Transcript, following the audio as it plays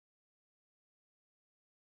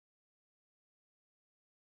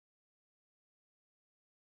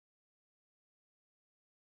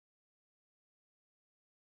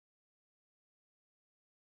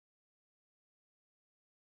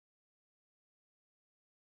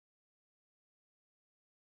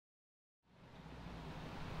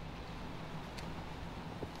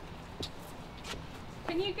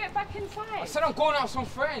Can you get back inside? I said I'm going out with some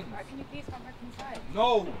friends. Right, can you please come back inside?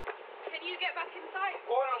 No. Can you get back inside?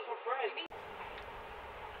 Going out with some friends.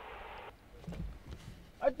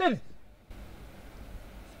 I did.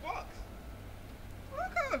 Sparks.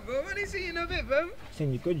 Come on, bro. I didn't see you in a bit, fam.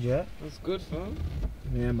 Saying you good, yeah? That's good, fam.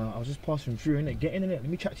 Yeah, man. I was just passing through, innit? Get in, innit? Let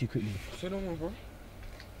me chat to you quickly. Say no more, bro.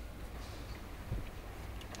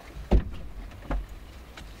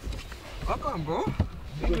 I can't, bro.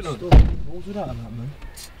 What was all that about, man?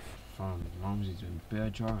 Fam, mum's is doing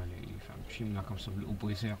bare dry lately, fam. Treating me like I'm some little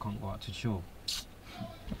boy say I can't go out to chill.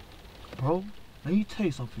 Bro, let me tell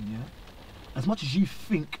you something, yeah? As much as you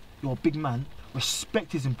think you're a big man,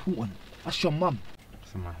 respect is important. That's your mum.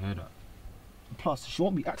 Fam, I heard that. Plus, she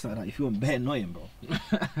won't be acting like that if you weren't bare annoying, bro.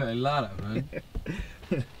 I like that,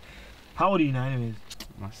 man. How old are you now, anyways?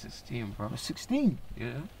 I'm 16, bro. You're 16?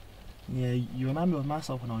 Yeah? Yeah, you remind me of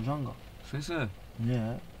myself when I was younger. Say so?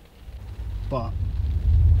 Yeah. But,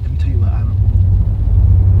 let me tell you what I know.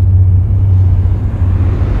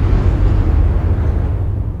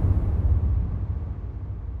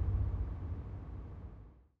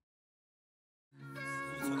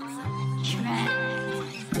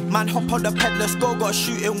 Man, hop on the ped, let's go, got a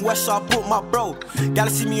shoot in West, so I brought my bro.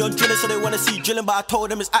 Gotta see me on drilling, so they wanna see drilling, but I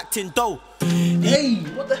told them it's acting dough. Hey,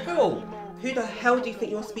 what the hell? Who the hell do you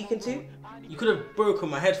think you're speaking to? You could have broken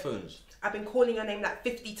my headphones. I've been calling your name like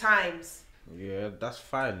 50 times. Yeah, that's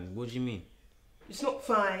fine. What do you mean? It's not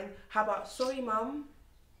fine. How about sorry, mum?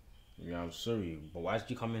 Yeah, I'm sorry, but why did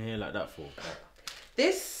you come in here like that for?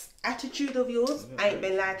 This attitude of yours I ain't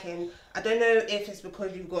been liking. I don't know if it's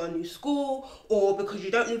because you've got a new school or because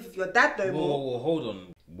you don't live with your dad no more. Whoa, hold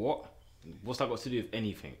on. What? What's that got to do with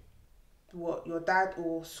anything? What, your dad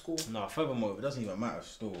or school? Nah, furthermore, it doesn't even matter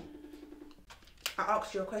still. I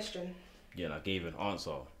asked you a question. Yeah, and I gave an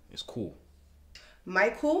answer. It's cool.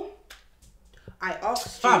 Michael, I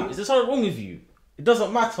asked Fam, you... is there something wrong with you? It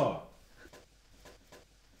doesn't matter.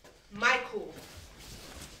 Michael.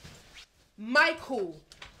 Michael.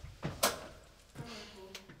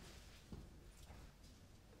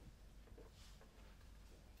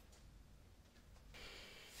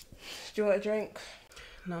 Do you want a drink?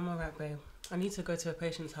 No, I'm alright, babe. I need to go to a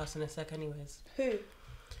patient's house in a sec anyways. Who?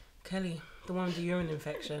 Kelly, the one with the urine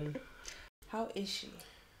infection. How is she?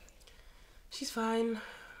 She's fine,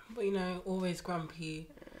 but you know, always grumpy.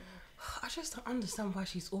 I just don't understand why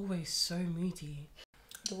she's always so moody.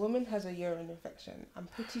 The woman has a urine infection. I'm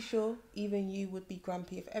pretty sure even you would be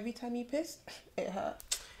grumpy if every time you pissed, it hurt.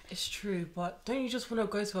 It's true, but don't you just want to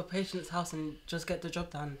go to a patient's house and just get the job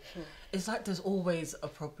done? It's like there's always a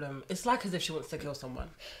problem. It's like as if she wants to kill someone.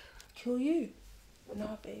 Kill you?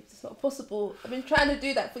 No, babes, it's not possible. I've been trying to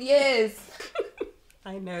do that for years.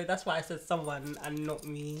 I know, that's why I said someone and not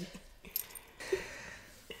me.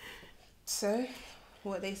 So,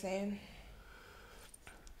 what are they saying?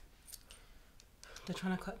 They're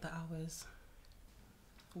trying to cut the hours.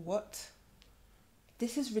 What?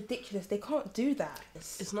 This is ridiculous. They can't do that.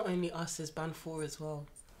 It's not only us, it's band 4 as well.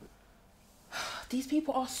 These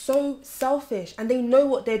people are so selfish and they know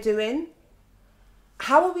what they're doing.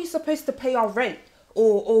 How are we supposed to pay our rent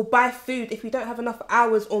or buy food if we don't have enough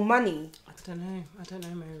hours or money? I don't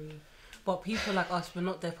know, Mary. But people like us, we're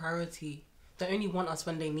not their priority. They only want us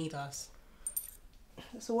when they need us.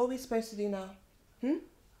 So what are we supposed to do now?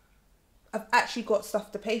 I've actually got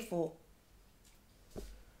stuff to pay for.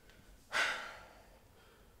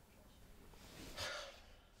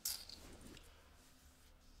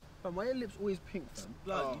 Fam, why your lips always pink, fam?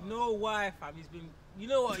 Blood, you know why, fam? He's been. You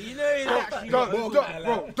know what? You know he's actually. Don't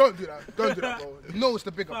do that, bro. You know it's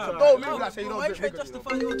the bigger. So don't make me like say you don't do it bigger.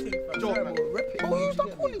 Justify your thing, fam. Joke, man. Oh, you stop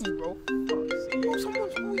calling me, bro. Bro,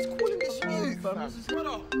 someone's always calling this you, fam. This is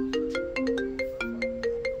brother.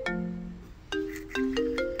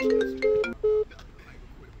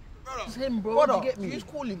 It's him, bro. Brother, you get me? who's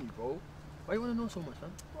calling me, bro? Why you want to know so much,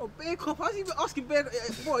 fam? Bro, Bear Cop, how's he been asking Bear?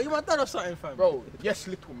 Bro, you my dad or something, fam? Bro, yes,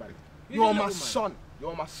 little man. You are my son. You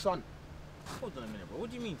are my son. Hold on a minute, bro. What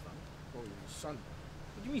do you mean, fam? Bro, you're my son.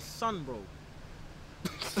 What do you mean, son, bro?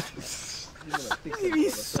 What do you mean,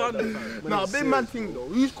 son, fam? Nah, big man thing though.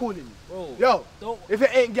 Who's calling me? Bro, yo, don't... if it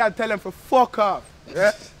ain't gal, tell him for fuck off.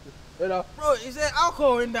 Yeah? You know? Bro, is there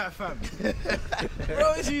alcohol in that, fam?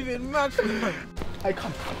 Bro, it's even mad, fam. Hey,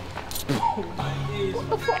 come. What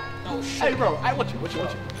the fuck? Oh, shit. Hey, bro, I watch it. I'm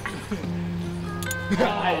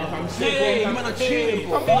Hey, man, I'm cheating,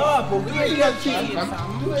 bro. bro. You ain't cheating, fam.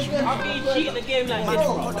 I've been cheating the game like this,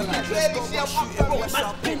 bro.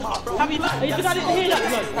 Have you I didn't hear that,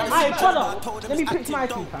 man? Hey, brother, let me pick my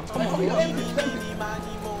team, fam. Come on,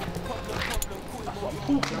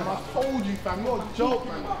 I told you, fam. You're a joke,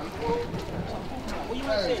 man. What you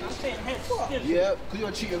saying? I'm saying heads. Still. Yeah, because you're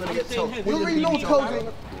a cheater, you're gonna get told. heads. You don't really know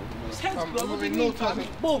toes. It's heads, Fam, blood. you What do you don't mean, know fam? toes.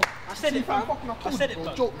 Boom. I said it, fam. Fucking I said it, bro.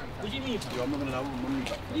 blood. Joke, man. What do you mean, fam? Yo, I'm not gonna lie, I want my money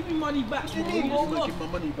back. Give me money back, What do you bro. mean? Roll Give off. my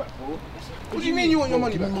money back, bro. What do you mean you want your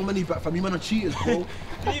money Give back? me my money back, fam. You man are cheaters, bro. What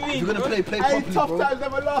do you mean, If you're gonna bro? play Hey, properly, tough bro. times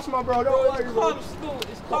never last, my bro. Don't Bro, worry, it's bro. calm still.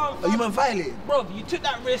 It's calm. Are you man violated? Bro, you took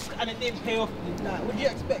that risk and it didn't pay off. Nah, what do you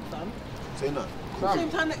expect, fam? Say that. At the same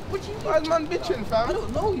time, what you Why is man bitching, fam? I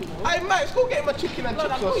don't know you, bro. Hey, mate, let's go get him a chicken and Blood,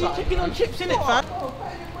 chips I or got you something. chicken on chips in it, fam. Don't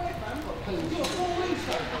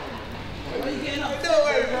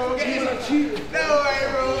worry, bro. We'll get him some chicken. Don't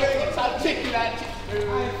worry, bro. We're gonna get some chicken and chips.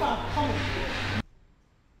 Alright, fam, come on.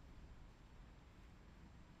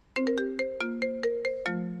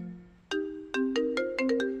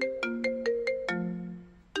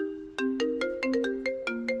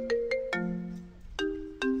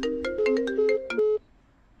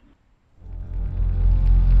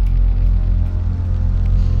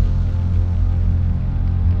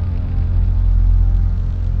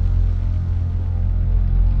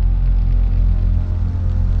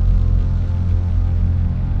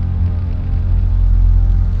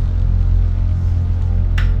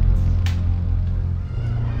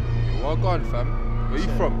 Well gone, fam. Where you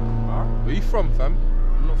from? Huh? Where you from, fam?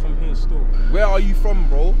 I'm not from here still. Where are you from,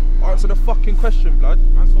 bro? Answer the fucking question, blood.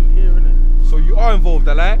 Man's from here, innit? So you are involved,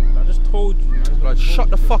 alright? I just told you, man. Blood, shut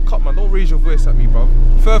the fuck up, man. Don't raise your voice at me, bro.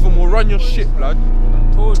 Furthermore, run your shit, blood.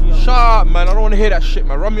 I told you. Shut up, man. I don't want to hear that shit,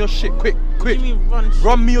 man. Run me your shit, quick, quick. What do you mean run shit?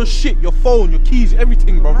 Run me your shit, your phone, your keys,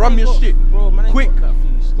 everything, bro. Man Run me ain't your got- shit. Bro, man ain't Quick. got that for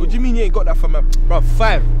you still. What do you mean you ain't got that for me? Bro,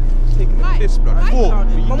 5. Taking the piss, blood. 4. What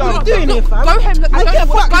are you done? doing here, fam? Go home, look, I don't know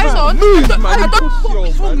what's going on. Move, man. I don't-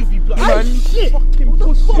 What's wrong with you, blood? Hey, shit! Fucking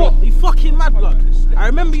pussy. What? You fucking mad, blood. I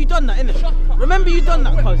remember you done that, innit? Remember you done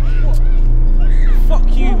that, cuz.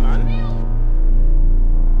 Fuck you, man.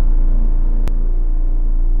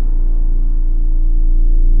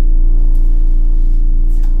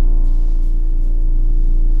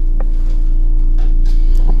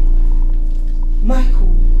 Michael,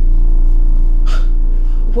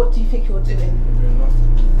 what do you think you're doing?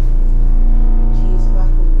 Please,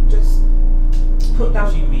 Michael, just put What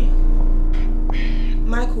do you down. mean?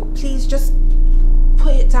 Michael, please just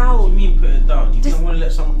put it What do down. you mean put it down? You Just- think I want to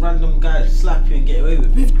let some random guy slap you and get away with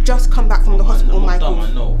it? We've just come back from the hospital, I'm not Michael. dumb,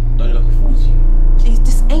 I know. Don't look a fool to you. Please,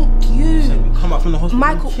 this ain't you. Said we come back from the hospital.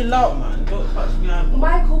 Michael- Chill out, man. Don't touch me.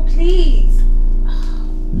 Michael, please.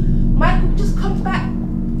 Michael, just come back.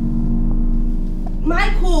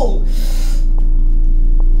 Michael.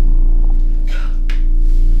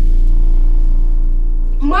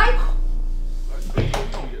 Michael. You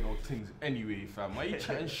don't get no things anyway, fam. Why you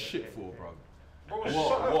chatting shit for, bro?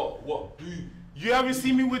 What? You haven't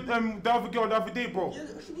seen me with the other girl the other day, bro.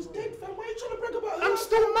 She was dead, fam. Why are you trying to brag about her? I'm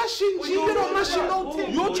still mashing, G. You're not mashing no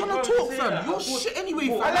thing. You're trying to talk, fam. You're shit anyway,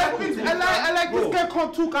 fam. I like this guy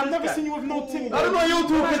can't talk. I've never seen you with no thing. I don't know what you're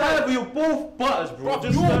talking about, but you're both butters, bro. Bro,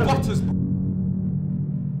 you're butters, bro.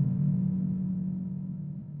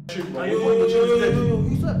 Yo.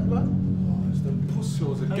 Who's that, man? It's them pussies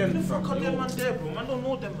Who again, the fuck are fam. them man there, bro? Man don't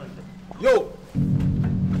know them man there. Yo!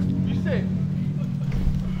 You say?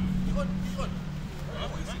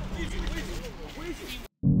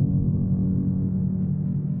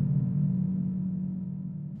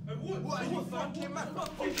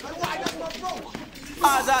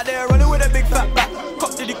 I was out there running with a big fat back. Cop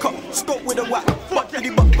to the cop, scope with a whack. Butt to the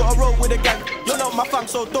butt, got a roll with a gang. You're not my fam,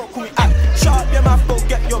 so don't call me act. Shut up your mouth, go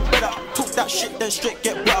get your bread up. Talk that shit, then straight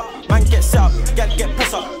get wet up. Man get set up, get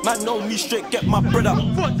press up. Man know me straight, get my bread up.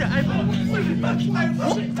 Fuck that, I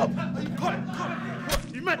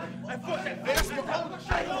you mad? I thought that. Hey, that's my own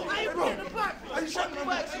shit. Hey, bro. Are you shutting my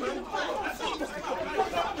back, man?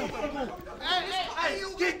 Hey,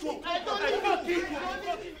 get one. Hey, don't get one.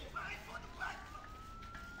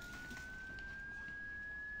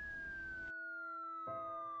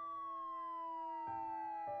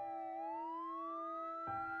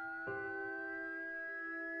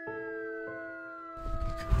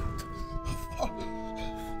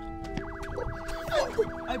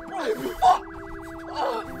 Hey, bro. Fuck!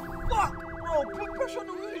 Fuck! Bro, put pressure on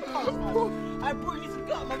the wound, cuz. Hey, bro, you need to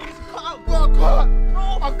gut, man. You need to cut out, bro. I can't! Bro,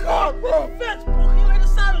 I can't, bro! Fence, bro. Can you lay the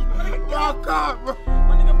silence, bro? Nigga, get I up. can't, bro!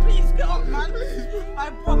 My nigga, please get up, man. Hey,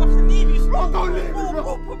 bro, I'm gonna have to leave you. Bro, don't leave me, bro. bro.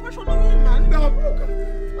 Bro, put pressure on the wound, man. No, bro!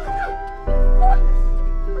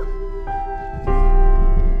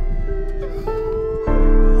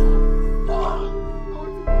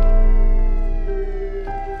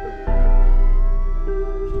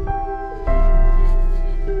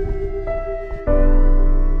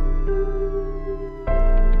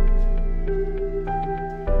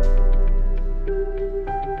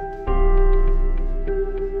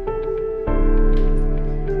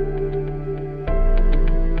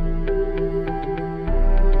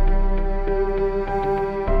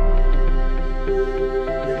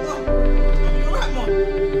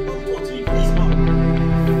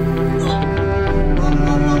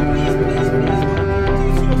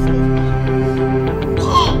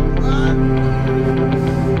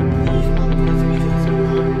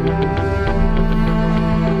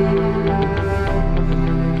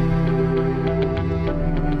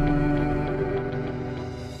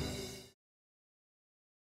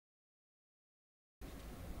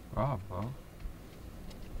 Wow, bro.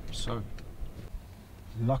 Sorry.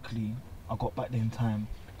 Luckily, I got back there in time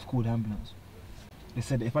to call the ambulance. They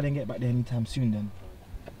said that if I didn't get back there anytime soon, then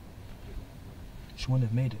she wouldn't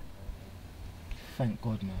have made it. Thank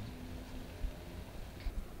God, man.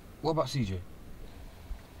 What about CJ?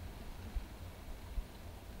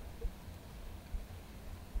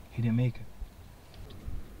 He didn't make it.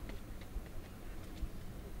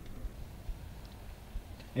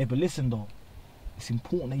 Hey, but listen though, it's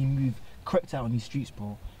important that you move correct out on these streets,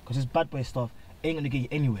 bro, because this bad boy stuff ain't gonna get you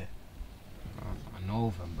anywhere. I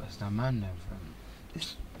know, fam, but it's that man there, fam.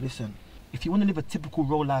 Listen, if you want to live a typical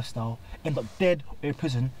real lifestyle, end up dead or in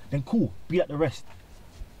prison, then cool, be like the rest.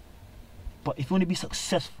 But if you want to be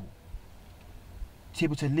successful, to be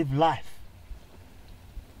able to live life,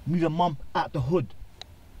 move your mum out the hood,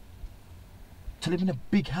 to live in a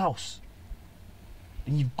big house,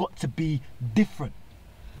 then you've got to be different.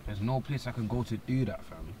 There's no place I can go to do that,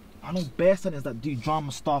 fam. I know bare centers that do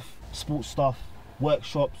drama stuff, sports stuff,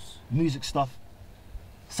 workshops, music stuff.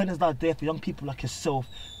 Centers that are there for young people like yourself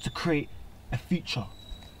to create a future.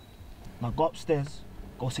 Now go upstairs,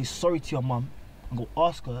 go say sorry to your mum, and go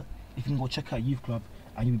ask her if you can go check out youth club,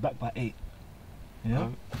 and you'll be back by 8. Yeah?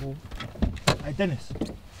 Cool. Hey Dennis,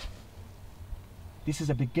 this is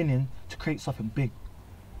a beginning to create something big.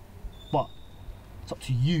 But it's up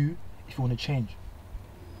to you if you want to change.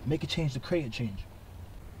 Make a change to create a change.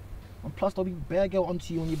 And plus there'll be bare girl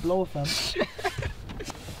onto you when you blow, fam.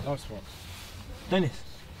 No Sparks. Dennis,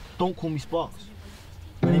 don't call me Sparks.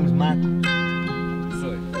 My name is Michael.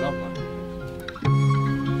 Sorry, love man.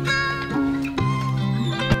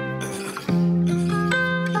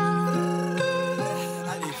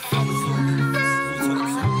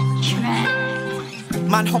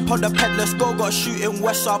 Man hop on the ped, let's go, got a shoot in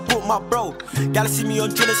West, so I brought my bro. Gotta see me on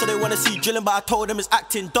drilling, so they wanna see drilling, but I told them it's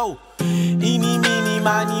acting dope. Eeny, meeny,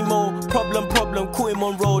 miny, mo, problem, caught him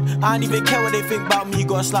on road. I don't even care what they think about me,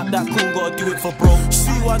 gotta slap that cool, gotta do it for bro.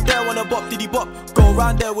 Sweet one there, wanna bop, diddy bop. Go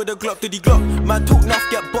round there with a Glock, diddy Glock. Man talk enough,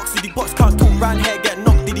 get box, diddy box. Can't talk round here, get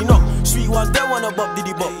knocked, diddy knock. Sweet one there, wanna bop,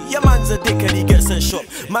 diddy bop. Yeah, man's a dick and he gets sent shot.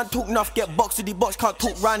 Man talk enough, get box, diddy box. Can't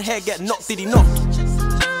talk round here, get knocked, diddy knock.